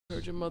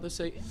Heard your mother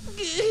say,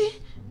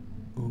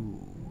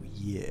 ooh,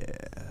 yeah.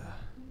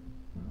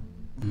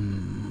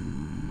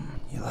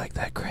 You like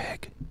that,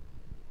 Craig?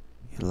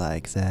 You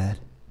like that?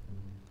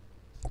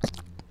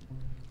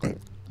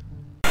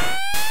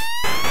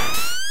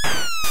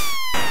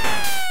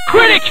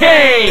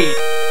 Criticade!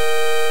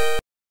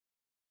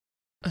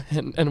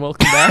 And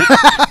welcome back.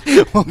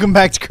 Welcome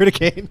back to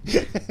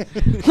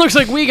Criticade. Looks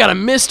like we got a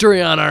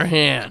mystery on our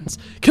hands.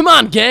 Come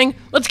on, gang.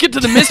 Let's get to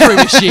the mystery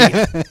machine.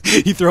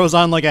 He throws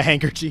on like a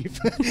handkerchief.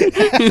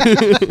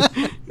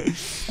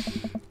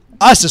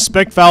 I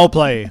suspect foul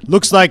play.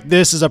 Looks like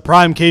this is a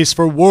prime case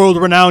for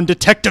world-renowned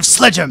Detective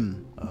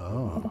Sledgem.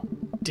 Oh.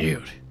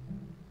 Dude.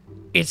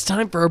 It's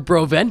time for a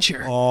bro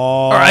venture.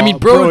 Oh, or I mean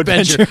bro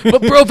adventure.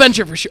 But bro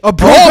venture for sure. A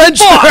bro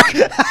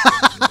venture!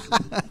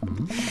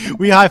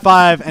 We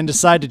high-five and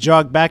decide to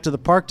jog back to the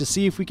park to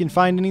see if we can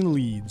find any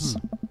leads.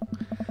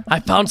 I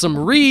found some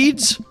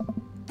reeds.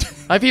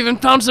 I've even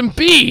found some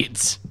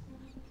beads.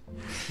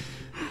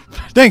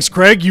 Thanks,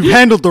 Craig. You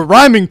handled the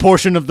rhyming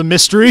portion of the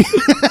mystery.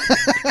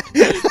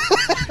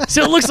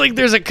 So it looks like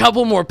there's a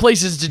couple more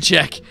places to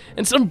check,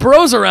 and some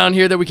bros around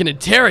here that we can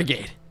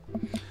interrogate.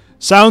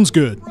 Sounds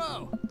good.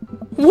 Bro.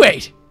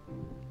 Wait.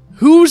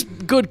 Who's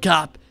good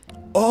cop?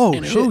 Oh,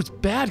 and shit. who's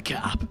bad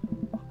cop?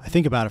 I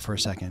think about it for a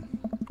second.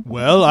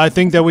 Well, I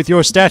think that with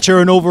your stature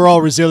and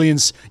overall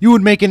resilience, you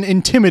would make an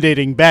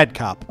intimidating bad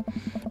cop.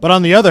 But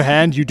on the other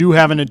hand, you do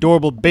have an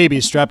adorable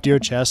baby strapped to your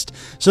chest,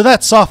 so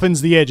that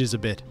softens the edges a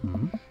bit.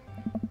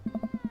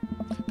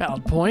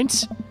 Valid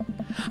points.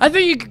 I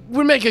think you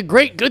would make a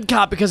great good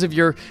cop because of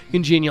your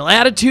congenial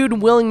attitude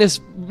and willingness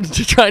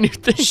to try new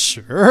things.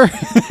 Sure.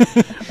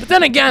 But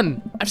then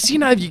again, I've seen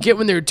how you get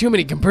when there are too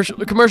many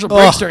commercial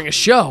breaks during a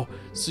show,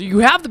 so you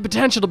have the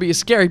potential to be a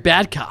scary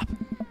bad cop.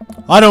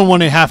 I don't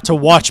want to have to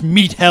watch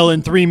Meat Hell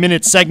in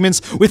 3-minute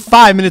segments with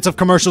 5 minutes of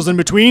commercials in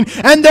between,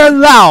 and they're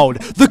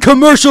loud. The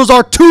commercials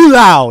are too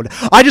loud.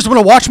 I just want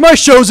to watch my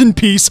shows in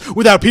peace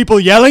without people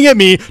yelling at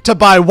me to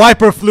buy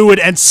wiper fluid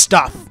and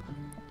stuff.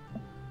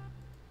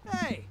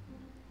 Hey,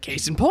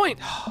 case in point.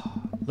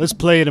 Let's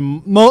play it.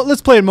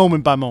 Let's play it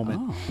moment by moment.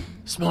 Oh,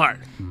 smart.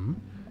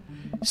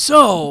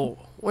 So,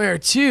 where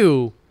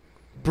to,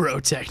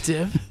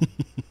 Brotective?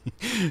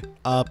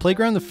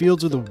 Playground, the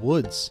fields, or the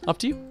woods? Up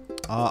to you.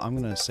 I'm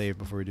gonna save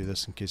before we do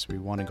this in case we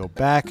want to go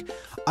back.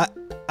 I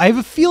have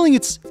a feeling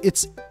it's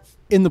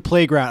in the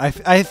playground.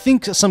 I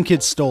think some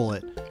kids stole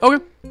it.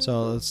 Okay.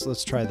 So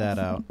let's try that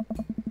out.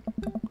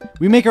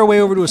 We make our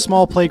way over to a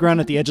small playground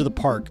at the edge of the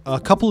park.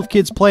 A couple of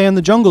kids play on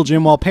the jungle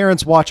gym while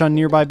parents watch on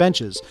nearby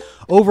benches.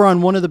 Over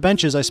on one of the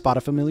benches, I spot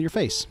a familiar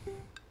face.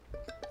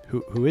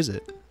 Who is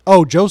it?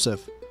 Oh,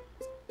 Joseph.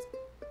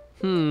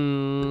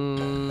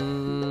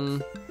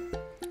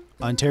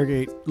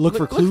 Interrogate. Look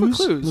for clues.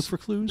 Look for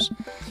clues.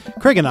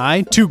 Craig and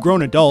I, two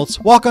grown adults,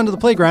 walk onto the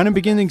playground and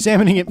begin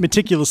examining it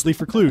meticulously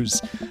for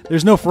clues.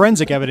 There's no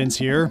forensic evidence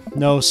here.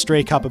 No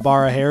stray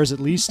capybara hairs, at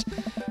least.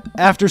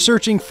 After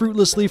searching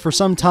fruitlessly for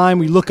some time,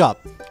 we look up.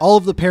 All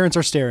of the parents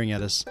are staring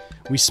at us.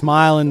 We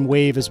smile and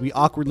wave as we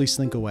awkwardly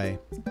slink away.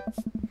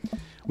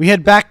 We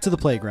head back to the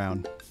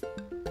playground.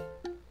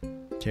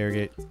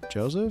 Interrogate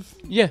Joseph?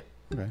 Yeah.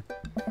 Okay.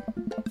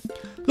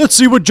 Let's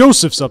see what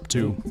Joseph's up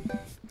to.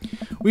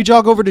 We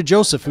jog over to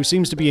Joseph, who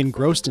seems to be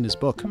engrossed in his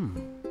book.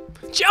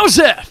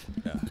 Joseph!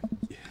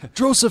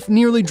 Joseph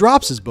nearly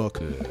drops his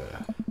book.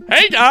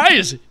 Hey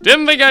guys!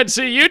 Didn't think I'd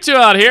see you two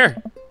out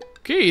here.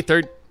 Keith,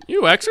 are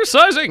you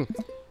exercising?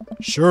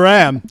 Sure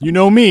am. You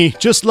know me.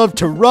 Just love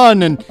to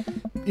run and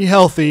be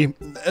healthy.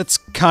 That's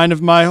kind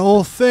of my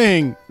whole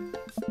thing.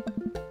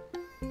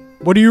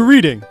 What are you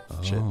reading?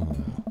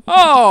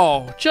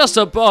 Oh, just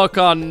a book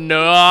on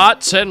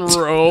knots and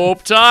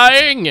rope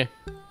tying.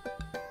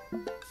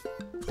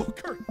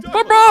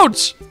 For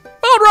boats!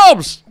 Boat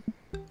ropes!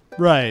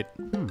 Right.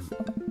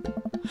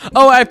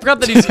 Oh, I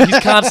forgot that he's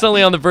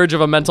constantly on the verge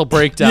of a mental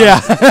breakdown. Yeah.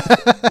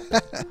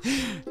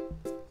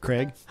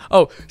 Craig?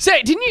 Oh,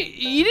 say,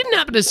 you didn't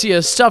happen to see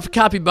a stuffed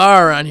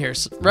capybara around here,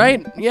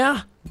 right?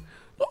 Yeah?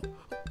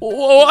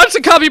 What's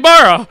a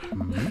capybara?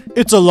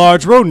 It's a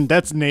large rodent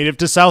that's native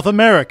to South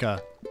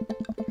America.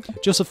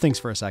 Joseph thinks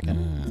for a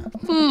second.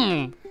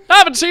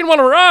 Haven't seen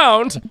one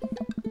around.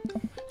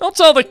 I'll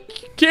tell the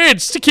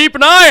kids to keep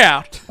an eye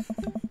out.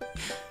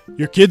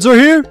 Your kids are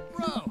here?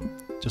 Bro.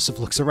 Joseph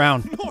looks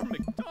around. Old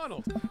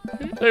McDonald.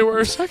 They were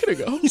a second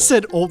ago. He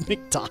said Old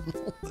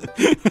McDonald.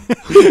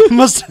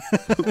 Must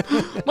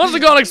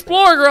have gone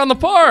exploring around the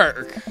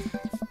park.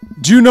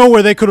 Do you know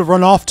where they could have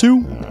run off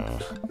to?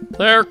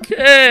 They're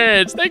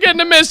kids. They get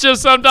into mischief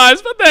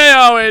sometimes, but they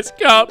always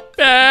come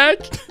back.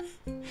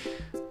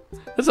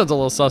 That sounds a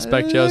little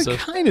suspect, Joseph. It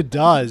kind of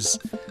does.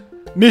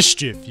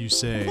 Mischief, you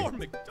say? Old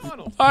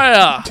McDonald.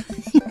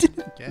 He did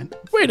it again.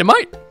 Wait, am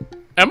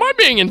I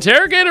being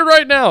interrogated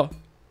right now?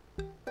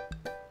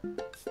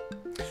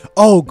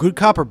 Oh, good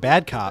cop or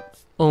bad cop?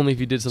 Only if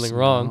you did something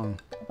wrong.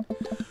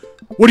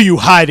 What are you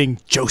hiding,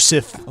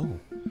 Joseph? Oh.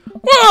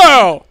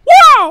 Whoa!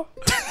 Wow!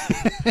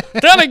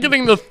 Kinda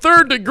getting the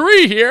 3rd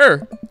degree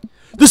here.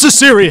 This is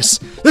serious.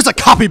 There's a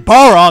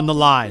capybara on the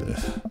line.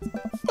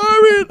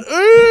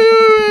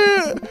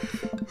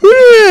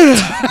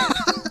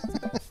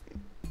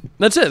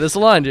 That's it. That's the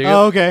line, Jacob.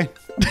 Oh, okay.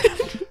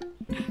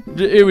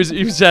 He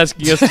was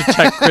asking us to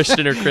check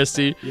Christian or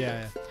Christy.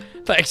 Yeah.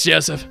 Thanks,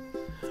 Joseph.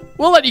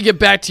 We'll let you get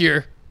back to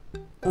your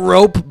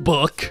rope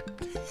book.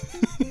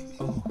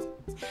 Oh.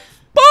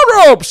 Boat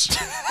ropes!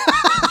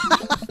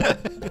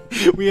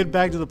 We head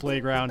back to the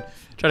playground.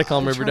 Try to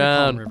calm River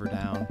down.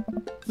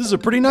 This is a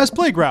pretty nice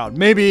playground.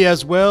 Maybe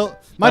as well.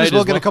 Might as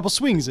well get a couple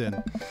swings in.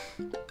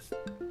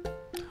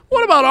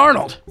 What about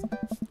Arnold?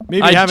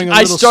 Maybe having a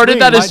little I started swing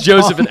that as might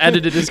Joseph and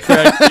edited as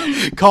Craig.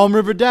 Calm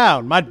River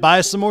down. Might buy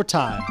us some more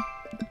time.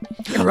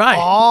 You're right.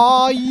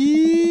 Aw,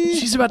 yeah.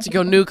 She's about to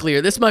go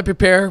nuclear. This might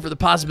prepare her for the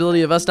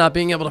possibility of us not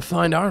being able to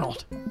find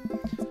Arnold.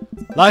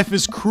 Life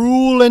is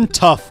cruel and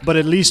tough, but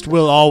at least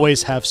we'll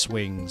always have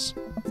swings.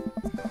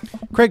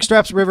 Craig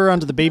straps River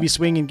onto the baby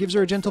swing and gives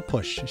her a gentle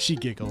push. She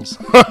giggles.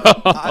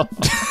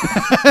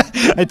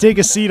 I take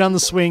a seat on the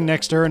swing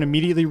next to her and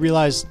immediately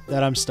realize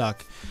that I'm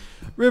stuck.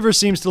 River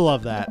seems to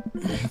love that.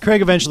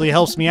 Craig eventually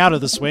helps me out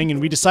of the swing, and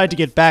we decide to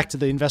get back to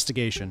the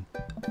investigation.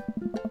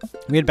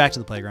 We head back to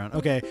the playground.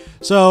 Okay,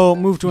 so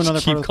move to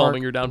another part of the park. Keep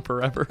calming her down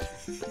forever.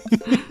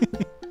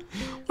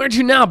 Where'd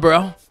you now,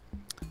 bro?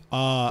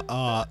 Head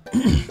on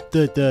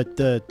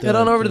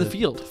over to the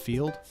field.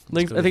 Field?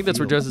 I think that's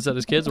where Joseph said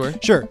his kids were.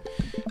 Sure.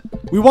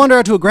 We wander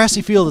out to a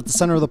grassy field at the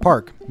center of the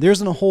park. There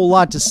isn't a whole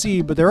lot to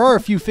see, but there are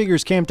a few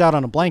figures camped out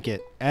on a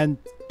blanket. And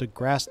the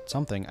grass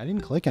something. I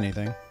didn't click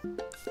anything.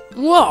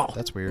 Whoa.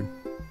 That's weird.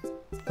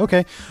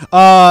 Okay.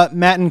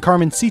 Matt and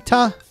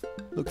Carmencita.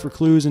 Look for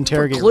clues,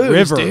 interrogate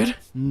River. Dude.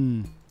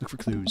 Look for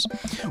clues.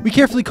 We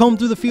carefully comb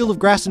through the field of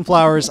grass and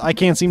flowers. I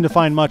can't seem to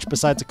find much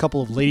besides a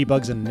couple of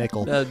ladybugs and a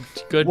nickel.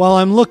 Good. While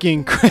I'm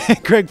looking,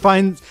 Craig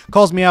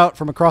calls me out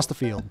from across the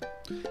field.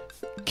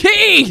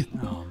 Keith!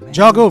 Oh, man.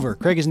 Jog over.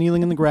 Craig is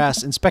kneeling in the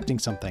grass, inspecting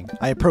something.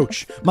 I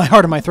approach, my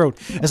heart in my throat.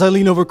 As I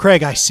lean over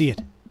Craig, I see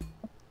it.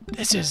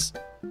 This is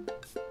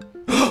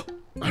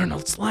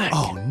Arnold's leg.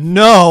 Oh,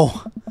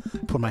 no! I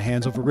put my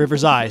hands over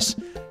River's eyes.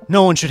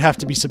 No one should have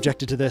to be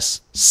subjected to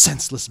this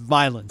senseless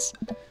violence.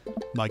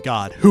 My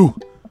God, who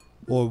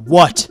or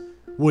what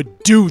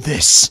would do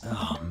this?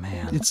 Oh,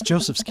 man. It's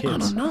Joseph's kids. I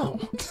don't know.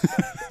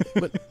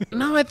 But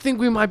now I think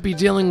we might be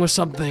dealing with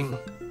something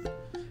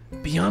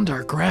beyond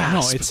our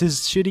grasp. No, it's his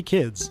shitty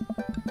kids.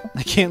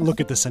 I can't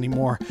look at this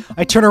anymore.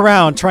 I turn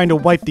around, trying to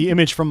wipe the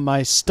image from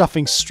my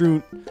stuffing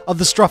strewn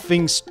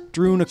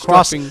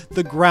across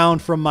the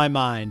ground from my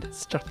mind.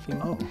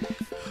 Stuffing. Oh.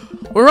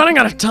 We're running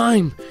out of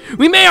time.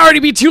 We may already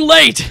be too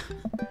late.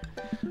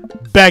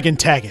 Bag and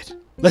tag it.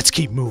 Let's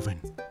keep moving.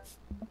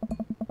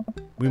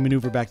 We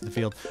maneuver back to the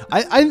field.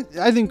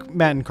 I think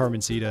Matt and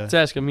Carmencita. Let's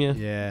ask him, yeah.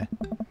 Yeah.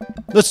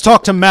 Let's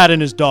talk to Matt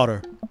and his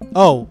daughter.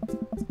 Oh,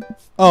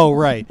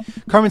 right.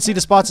 Carmencita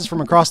spots us from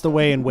across the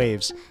way and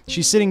waves.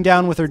 She's sitting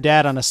down with her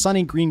dad on a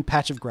sunny green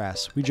patch of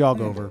grass. We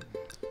jog over.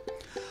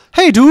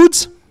 Hey,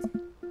 dudes!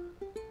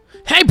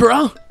 Hey,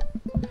 bro!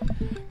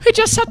 We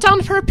just sat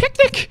down for a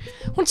picnic.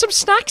 Want some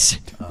snacks?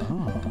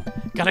 Oh.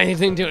 Got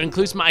anything to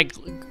increase my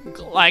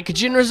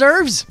glycogen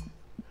reserves?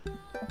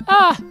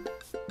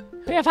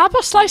 We have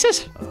apple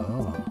slices?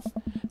 Oh.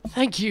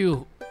 Thank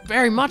you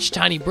very much,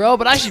 tiny bro,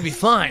 but I should be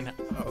fine.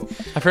 Oh.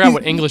 I forgot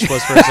what English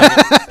was for a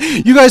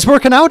second. You guys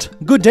working out?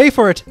 Good day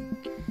for it.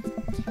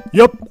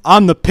 Yup,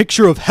 I'm the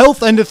picture of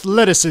health and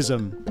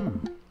athleticism.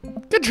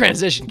 Good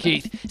transition,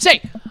 Keith.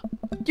 Say,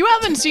 you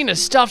haven't seen a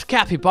stuffed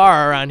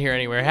capybara around here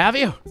anywhere, have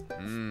you?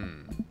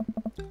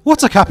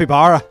 What's a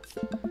capybara?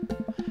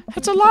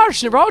 It's a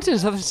large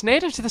rodent that's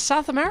native to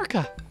South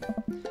America.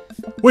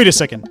 Wait a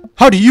second.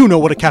 How do you know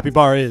what a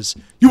capybara is?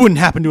 You wouldn't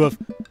happen to have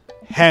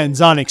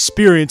hands-on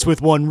experience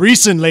with one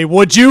recently,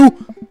 would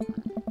you?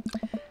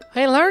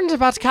 I learned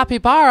about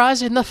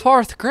capybaras in the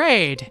 4th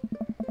grade.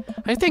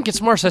 I think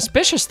it's more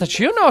suspicious that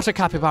you know what a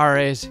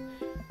capybara is.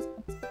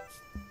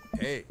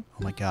 Hey.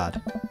 Oh my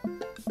God.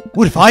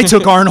 What if I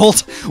took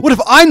Arnold? What if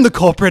I'm the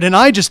culprit and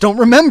I just don't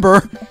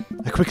remember?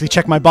 I quickly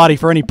check my body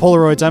for any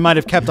Polaroids I might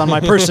have kept on my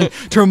person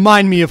to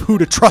remind me of who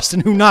to trust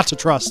and who not to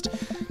trust.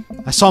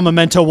 I saw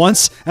Memento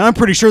once, and I'm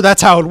pretty sure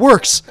that's how it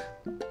works.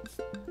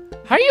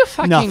 Are you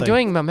fucking Nothing.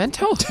 doing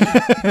Memento?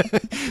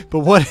 But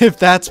what if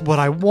that's what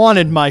I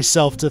wanted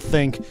myself to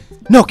think?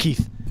 No,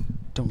 Keith.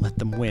 Don't let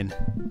them win.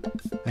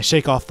 I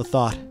shake off the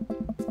thought.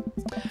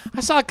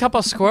 I saw a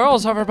couple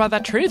squirrels over by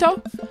that tree,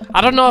 though.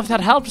 I don't know if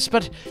that helps,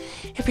 but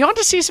if you want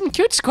to see some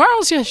cute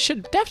squirrels, you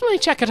should definitely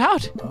check it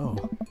out. Oh.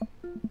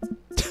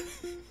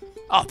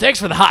 Oh, thanks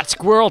for the hot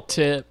squirrel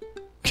tip.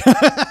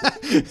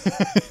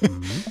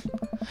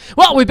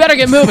 Well, we better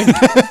get moving.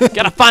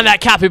 Gotta find that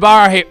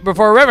capybara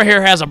before River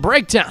here has a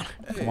breakdown.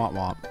 Womp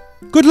womp.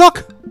 Good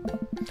luck.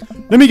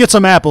 Let me get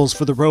some apples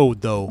for the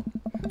road, though.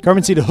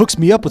 Carmencita hooks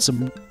me up with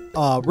some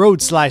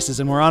road slices,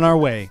 and we're on our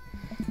way.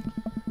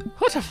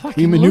 What a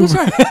fucking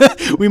loser.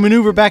 We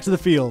maneuver back to the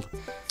field.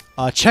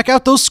 Check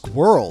out those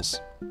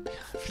squirrels.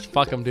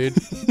 Fuck them, dude.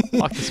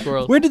 Fuck the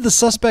squirrels. Where did the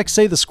suspect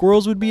say the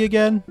squirrels would be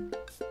again?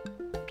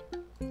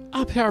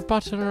 Up here,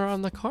 button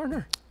around the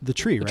corner. The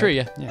tree, right? The tree,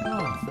 yeah.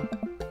 Yeah.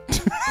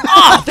 Oh,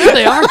 Oh, there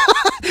they are.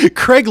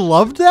 Craig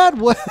loved that?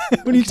 What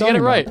are you talking Get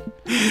it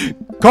about?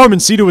 right.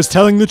 Carmencita was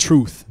telling the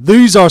truth.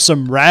 These are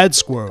some rad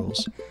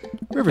squirrels.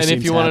 River And if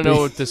seems you want to happy.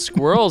 know what the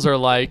squirrels are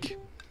like,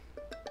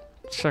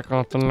 check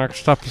out the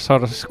next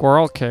episode of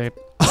Squirrelcade.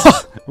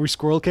 Are we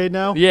Squirrelcade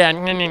now? Yeah.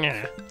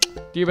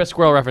 Do your best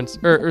squirrel reference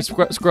or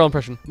squirrel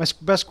impression. My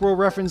best squirrel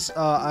reference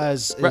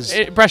is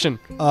Impression.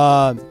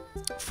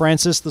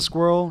 Francis the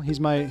squirrel. He's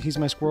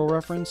my squirrel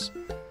reference.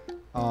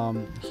 All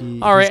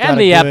right, end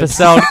the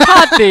episode.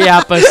 Cut the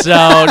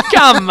episode.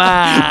 Come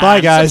on. Bye,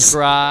 guys.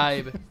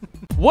 Subscribe.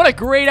 What a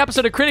great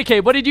episode of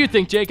Criticade. What did you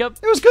think, Jacob?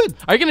 It was good.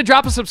 Are you going to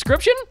drop a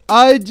subscription?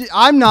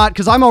 I'm not,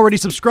 because I'm already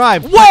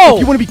subscribed. Whoa! If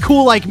you want to be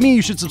cool like me,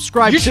 you should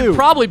subscribe You too. should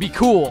probably be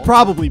cool.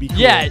 Probably be cool.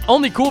 Yeah,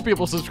 only cool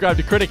people subscribe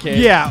to Criticade.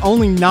 Yeah,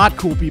 only not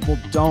cool people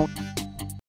don't.